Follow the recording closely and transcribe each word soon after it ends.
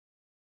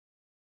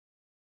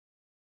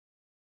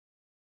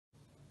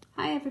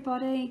Hi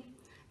everybody.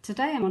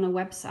 Today I'm on a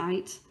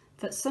website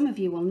that some of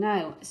you will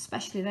know,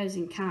 especially those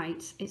in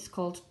kites. It's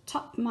called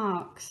Top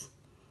Marks,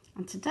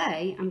 and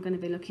today I'm going to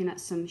be looking at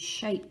some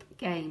shape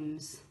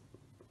games.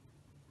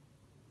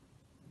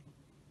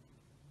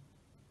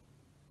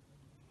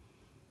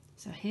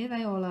 So here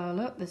they all are.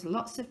 Look, there's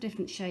lots of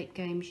different shape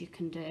games you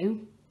can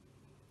do.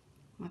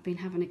 I've been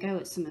having a go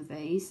at some of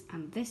these,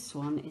 and this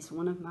one is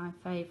one of my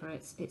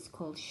favourites. It's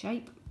called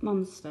Shape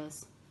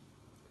Monsters.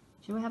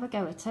 Shall we have a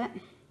go at it?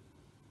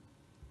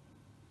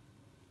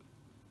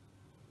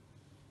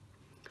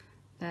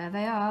 There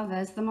they are,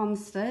 there's the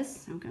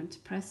monsters. I'm going to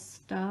press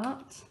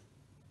start.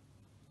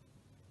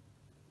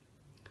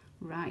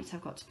 Right,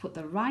 I've got to put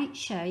the right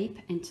shape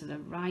into the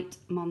right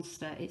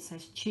monster. It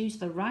says choose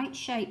the right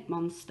shape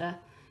monster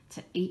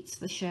to eat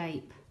the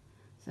shape.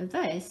 So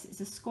this is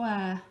a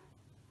square.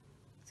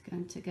 It's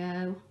going to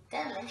go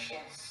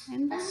delicious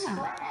in there. A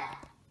square.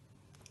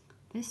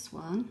 This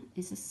one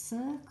is a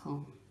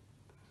circle.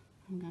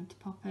 I'm going to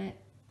pop it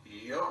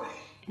Yummy.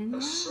 In a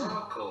there.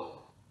 Circle.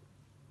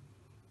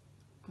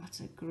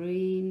 Got a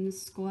green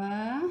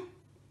square.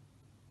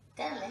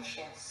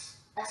 Delicious.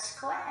 A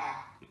square.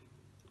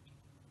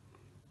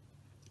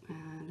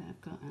 And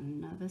I've got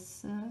another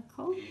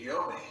circle.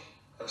 Yummy.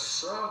 A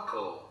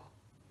circle.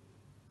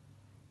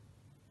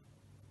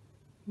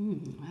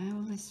 Where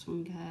will this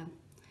one go?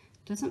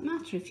 Doesn't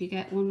matter if you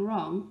get one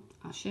wrong.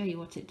 I'll show you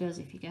what it does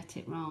if you get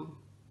it wrong.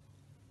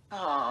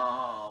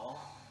 Oh.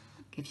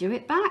 Gives you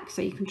it back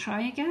so you can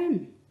try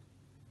again.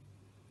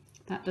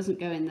 That doesn't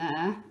go in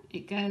there.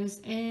 It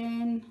goes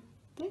in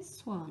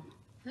this one.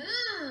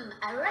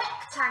 A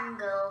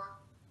rectangle.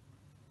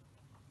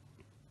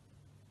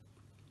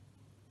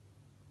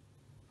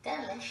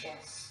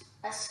 Delicious.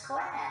 A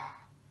square.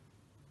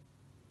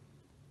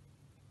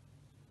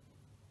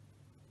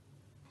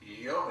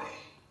 Yummy.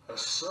 A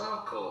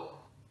circle.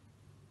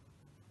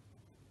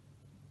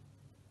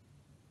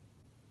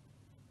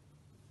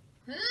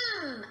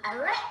 A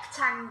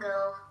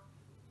rectangle.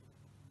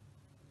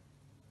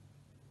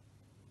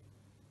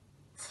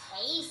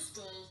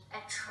 Tasty.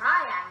 A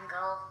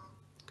triangle.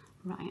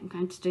 Right, I'm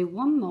going to do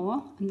one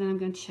more and then I'm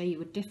going to show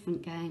you a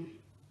different game.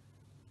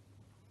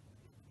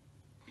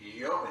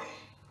 Yummy.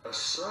 A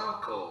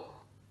circle.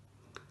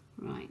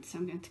 Right, so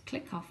I'm going to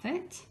click off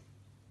it.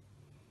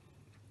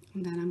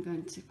 And then I'm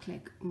going to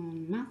click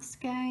on Maths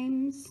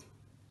Games.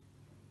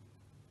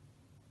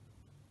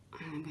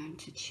 And I'm going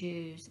to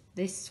choose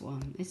this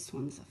one. This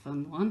one's a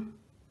fun one.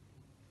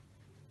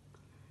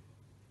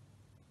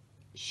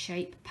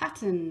 Shape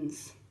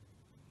Patterns.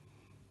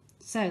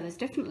 So there's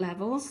different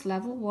levels.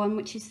 Level 1,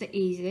 which is the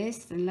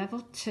easiest, then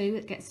level 2,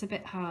 it gets a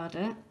bit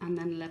harder, and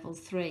then level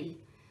 3.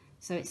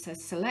 So it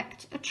says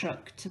select a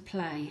truck to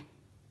play.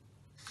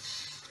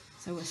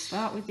 So we'll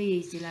start with the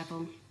easy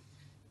level.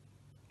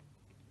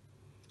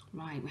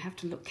 Right, we have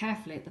to look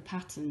carefully at the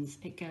patterns.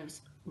 It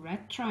goes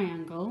red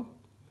triangle,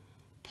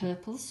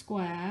 purple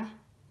square,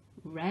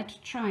 red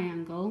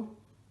triangle,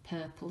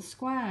 purple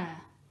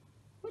square.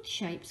 Which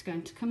shape's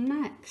going to come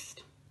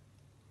next?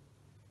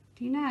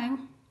 Do you know?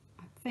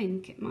 I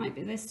think it might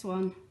be this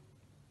one.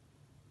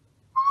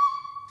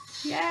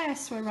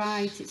 Yes, we're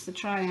right, it's the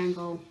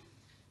triangle.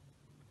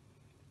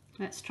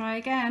 Let's try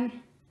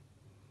again.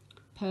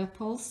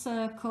 Purple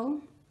circle,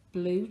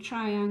 blue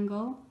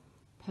triangle,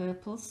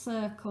 purple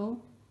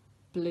circle,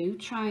 blue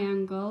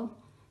triangle,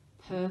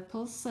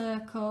 purple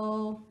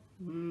circle.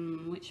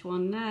 Which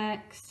one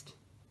next?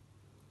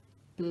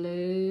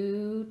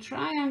 Blue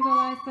triangle,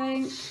 I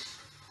think.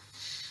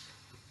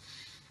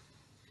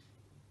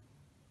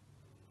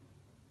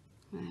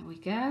 There we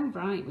go.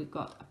 Right, we've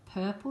got a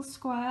purple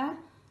square,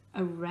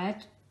 a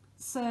red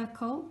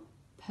circle,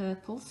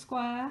 purple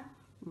square,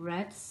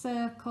 red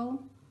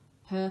circle,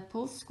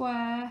 purple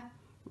square,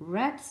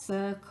 red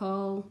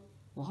circle.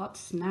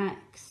 What's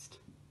next?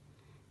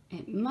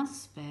 It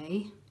must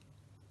be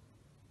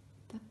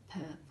the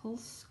purple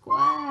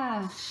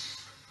square.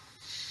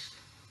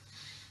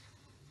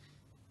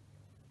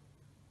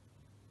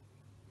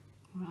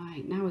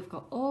 Right, now we've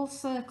got all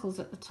circles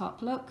at the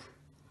top, look.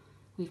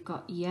 We've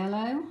got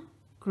yellow,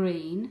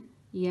 green,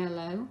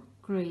 yellow,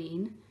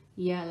 green,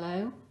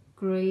 yellow,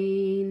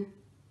 green.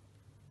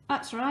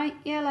 That's right,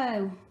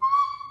 yellow.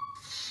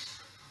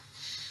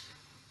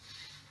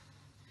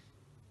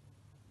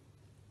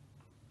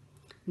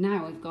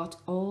 Now we've got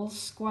all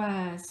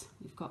squares.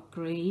 We've got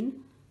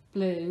green,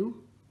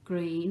 blue,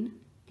 green,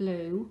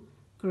 blue,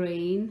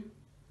 green,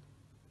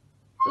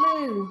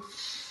 blue.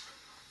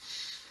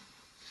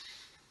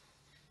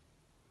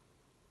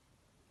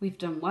 We've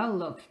done well,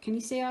 look. Can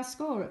you see our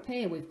score up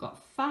here? We've got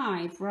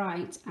 5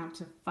 right out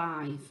of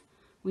 5.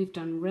 We've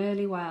done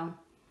really well.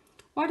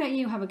 Why don't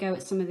you have a go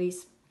at some of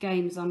these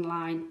games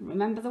online?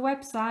 Remember the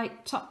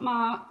website, Top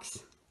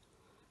Marks.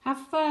 Have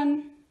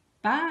fun.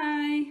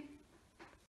 Bye.